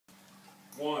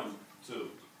1, 2,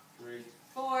 3,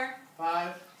 4,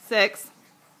 5, 6.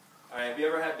 Alright, have you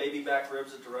ever had baby back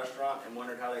ribs at the restaurant and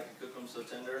wondered how they could cook them so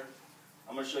tender?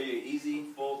 I'm going to show you an easy,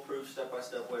 foolproof,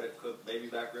 step-by-step way to cook baby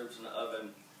back ribs in the oven.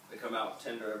 They come out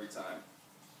tender every time.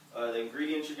 The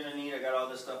ingredients you're going to need, I got all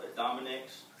this stuff at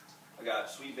Dominic's. I got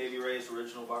Sweet Baby Ray's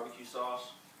original barbecue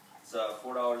sauce. It's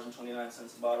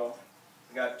 $4.29 a bottle.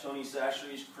 I got Tony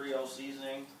Chachere's Creole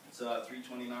seasoning. It's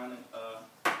 $3.29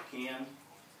 a can.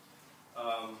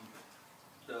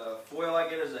 The foil I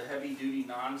get is a heavy-duty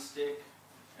non-stick.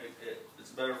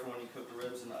 It's better for when you cook the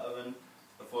ribs in the oven.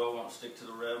 The foil won't stick to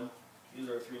the rib. These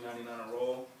are $3.99 a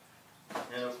roll.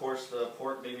 And of course the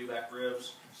pork baby back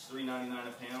ribs, it's $3.99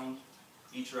 a pound.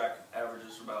 Each rack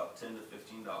averages about $10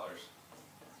 to $15.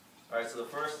 Alright, so the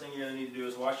first thing you're going to need to do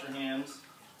is wash your hands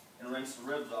and rinse the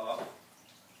ribs off.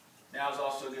 Now is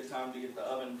also a good time to get the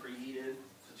oven preheated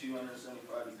to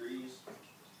 275 degrees.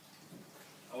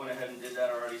 I went ahead and did that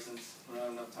already since we don't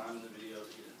have enough time in the video to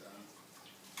get it done.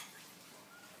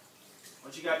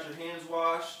 Once you got your hands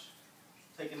washed,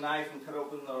 take a knife and cut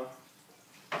open the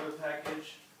rib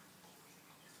package.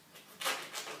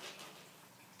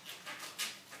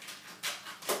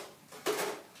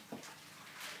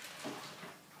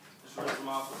 Just rinse them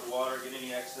off with the water, get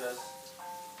any excess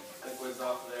liquids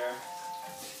off of there.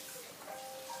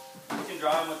 You can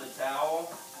dry them with a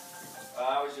towel.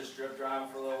 I always just strip dry them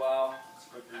for a little while. It's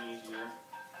quicker and easier.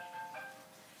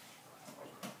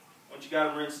 Once you got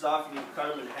them rinsed off, you need to cut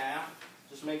them in half.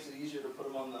 Just makes it easier to put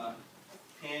them on the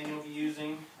pan you'll be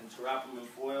using and to wrap them in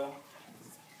foil.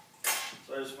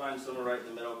 So I just find somewhere right in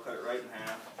the middle, cut it right in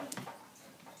half.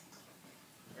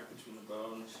 Right between the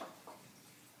bones.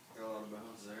 Got a lot of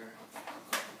bones there.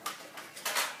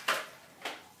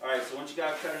 Alright, so once you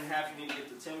got it cut in half, you need to get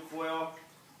the tin foil.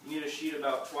 You need a sheet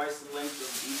about twice the length of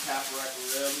each half a rack of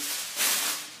ribs.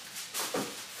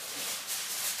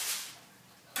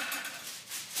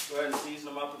 Go ahead and season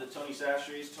them up with the Tony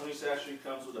Chachere's. Tony Chachere's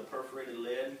comes with a perforated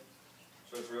lid,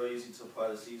 so it's really easy to apply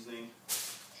the seasoning.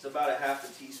 It's about a half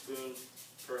a teaspoon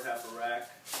per half a rack.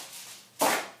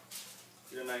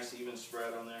 Get a nice even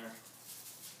spread on there.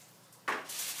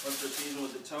 Once they're seasoned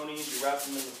with the Tonys, you wrap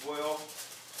them in the foil.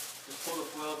 Just pull the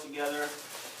foil together,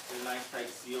 get a nice tight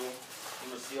seal. I'm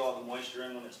going to seal all the moisture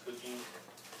in when it's cooking,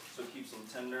 so it keeps them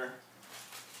tender.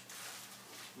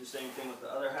 Do the same thing with the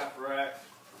other half rack.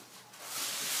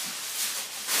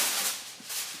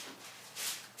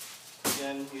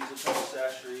 Again, use the Tony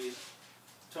Chachere's.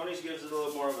 Tony's gives it a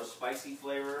little more of a spicy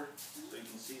flavor, so you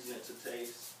can season it to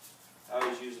taste. I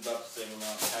always use about the same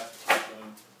amount, half a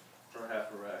teaspoon per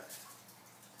half a rack.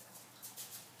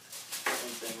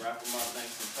 Same thing, wrap them up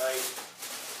nice and tight.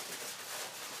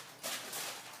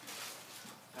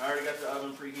 I already got the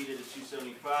oven preheated at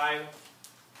 275.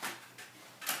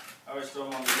 I always throw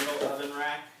them on the middle oven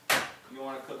rack. You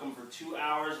want to cook them for 2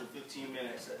 hours and 15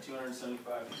 minutes at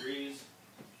 275 degrees.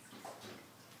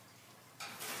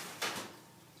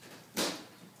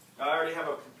 I already have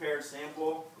a prepared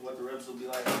sample of what the ribs will be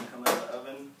like when they come out of the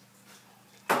oven.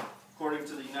 According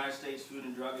to the United States Food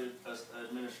and Drug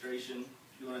Administration,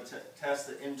 if you want to test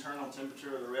the internal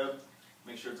temperature of the rib,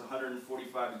 make sure it's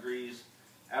 145 degrees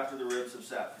after the ribs have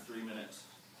sat for 3 minutes.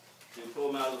 So you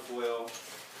pull them out of the foil.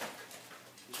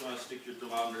 Just want to stick your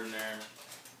thermometer in there.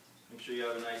 Make sure you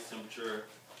have a nice temperature,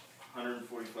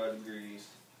 145 degrees.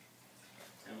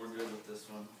 And we're good with this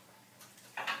one.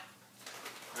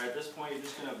 Alright, at this point you're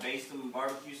just going to baste them in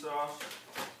barbecue sauce.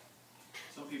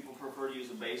 Some people prefer to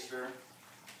use a baster,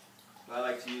 but I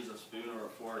like to use a spoon or a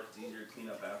fork. It's easier to clean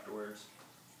up afterwards.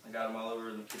 I got them all over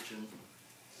in the kitchen.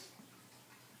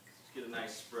 Just get a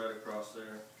nice spread across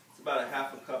there. It's about a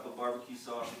half a cup of barbecue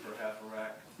sauce per half a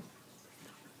rack.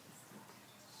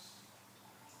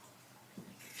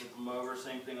 Flip them over,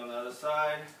 same thing on the other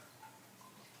side.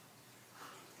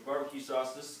 The barbecue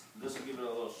sauce, this will give it a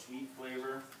little sweet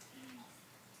flavor.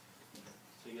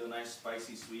 So you get a nice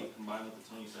spicy sweet combined with the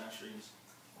Tony Chachere's.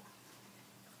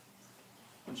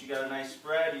 Once you got a nice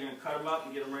spread, you're going to cut them up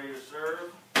and get them ready to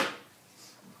serve.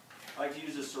 I like to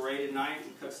use a serrated knife.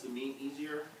 It cuts the meat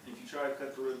easier. If you try to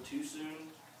cut the rib too soon,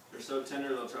 they're so tender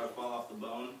they'll try to fall off the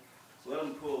bone. So let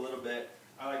them cool a little bit.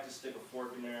 I like to stick a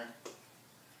fork in there,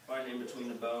 find in between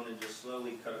the bone, and just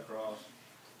slowly cut across.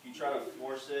 If you try to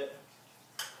force it,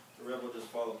 the rib will just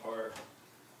fall apart.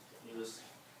 You just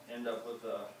end up with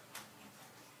a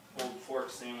pulled pork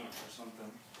sandwich or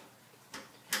something.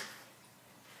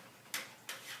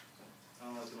 I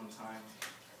don't like it on time.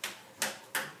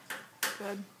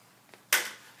 Good.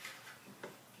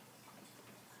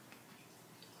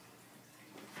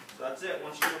 So that's it.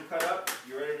 Once you get them cut up,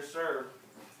 you're ready to serve.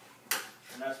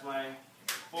 And that's my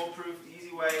foolproof,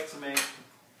 easy way to make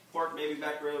pork baby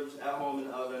back ribs at home in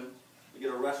the oven. You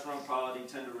get a restaurant quality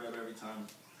tender rib every time.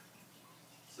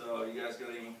 So you guys got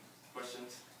any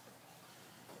questions?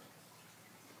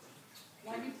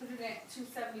 Why do you put it at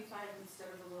 275 instead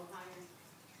of a little higher?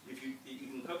 If you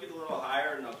can cook it a little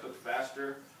higher and they'll cook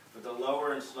faster, but the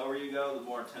lower and slower you go, the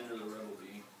more tender the rib will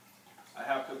be. I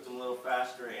have cooked them a little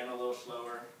faster and a little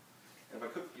slower. If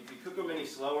you cook them any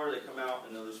slower, they come out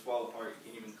and they'll just fall apart.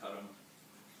 You can't even cut them.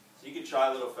 So you could try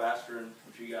a little faster, and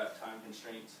if you got time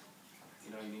constraints,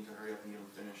 you know you need to hurry up and get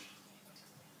them finished.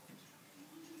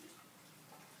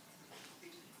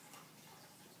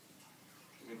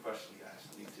 Give me a question, guys.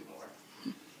 I need 2 more.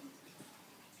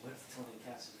 What's Tony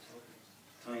Cassidy's?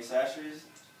 Tony Chachere's.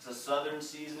 It's a southern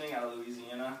seasoning out of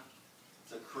Louisiana.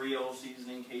 It's a Creole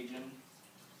seasoning, Cajun.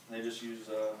 And they just use,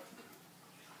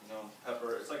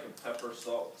 pepper. It's like a pepper,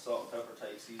 salt and pepper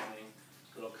type seasoning.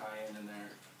 A little cayenne in there.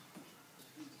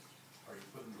 Are you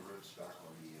putting the ribs back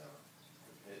on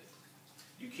the pit?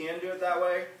 You can do it that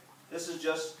way. This is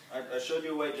just, I showed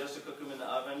you a way just to cook them in the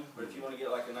oven, but if you want to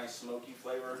get like a nice smoky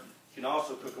flavor, you can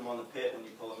also cook them on the pit when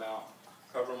you pull them out.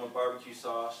 Cover them with barbecue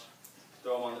sauce,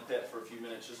 throw them on the pit for a few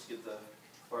minutes just to get the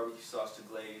barbecue sauce to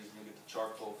glaze and you get the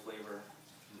charcoal flavor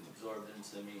absorbed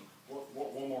into the meat.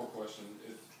 One more question.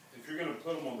 If you're going to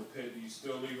put them on the pit, do you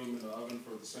still leave them in the oven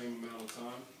for the same amount of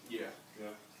time? Yeah.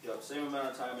 Yeah. Yep, same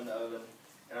amount of time in the oven.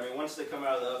 And I mean, once they come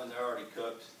out of the oven, they're already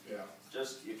cooked. Yeah.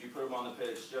 Just, if you put them on the pit,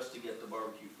 it's just to get the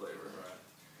barbecue flavor.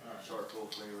 Right. All right. Charcoal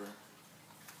flavor.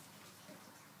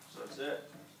 So that's it.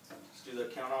 Let's do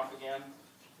the count off again.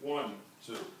 1,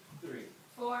 2, 3,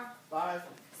 4, 5,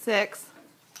 6.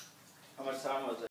 How much time was it?